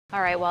All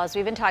right, well, as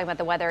we've been talking about,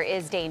 the weather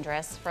is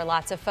dangerous for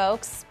lots of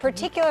folks,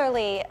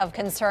 particularly of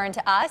concern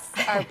to us,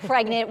 our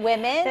pregnant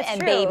women That's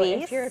and true.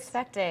 babies. If you're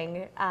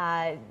expecting,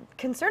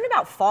 concerned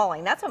about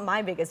falling, that's what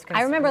my biggest concern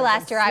is. I remember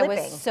last year I was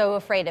slipping. so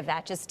afraid of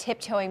that, just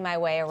tiptoeing my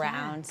way Yeah,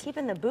 around.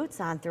 keeping the boots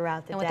on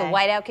throughout the And day. with the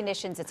whiteout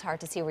conditions, it's hard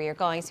to see where you're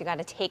going, so you got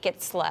to take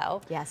it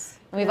slow. Yes.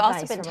 And we've Good also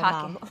advice been from a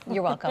talking. mom.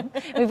 You're welcome.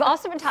 We've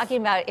also been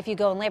talking about if you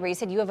go in labor. You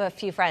said you have a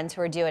few friends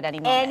who are due at any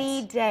moment.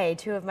 Any day,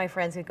 two of my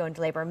friends could go into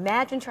labor.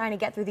 Imagine trying to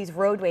get through these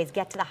roadways,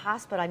 get to the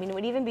hospital. I mean, it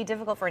would even be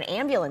difficult for an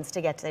ambulance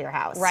to get to your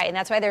house. Right, and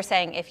that's why they're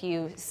saying if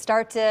you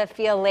start to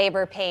feel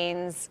labor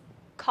pains,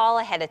 call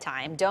ahead of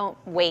time. Don't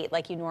wait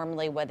like you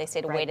normally would. They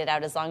say to wait it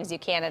out as long as you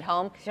can at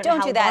home.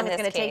 Don't do that in this case. How long it's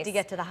going to take to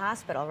get to the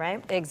hospital,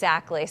 right?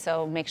 Exactly.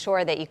 So make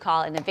sure that you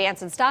call in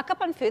advance and stock up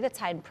on food that's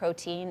high in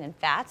protein and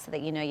fat so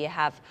that you know you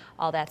have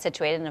all that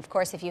situated. And of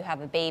course, if you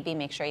have a baby,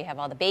 make sure you have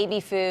all the baby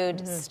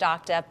food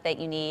stocked up that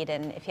you need.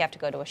 And if you have to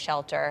go to a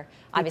shelter,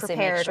 obviously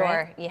make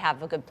sure you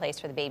have a good place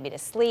for the baby to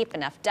sleep,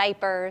 enough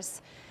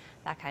diapers,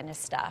 that kind of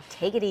stuff.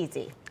 Take it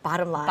easy.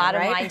 Bottom line, Bottom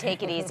right? line,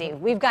 take it easy.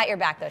 We've got your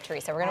back though,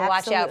 Teresa. We're going to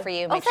watch out for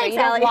you. Make sure thanks,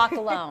 you don't Allie. walk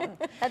alone.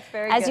 That's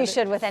very As good. you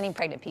should with any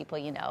pregnant people,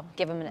 you know.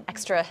 Give them an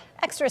extra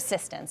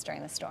assistance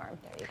during the storm.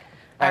 There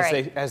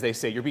you go. As they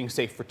say, you're being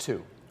safe for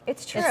two.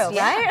 It's true, Yeah,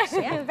 right?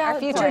 yeah. Our Valid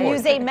future point.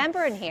 Use 8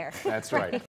 member in here. That's right.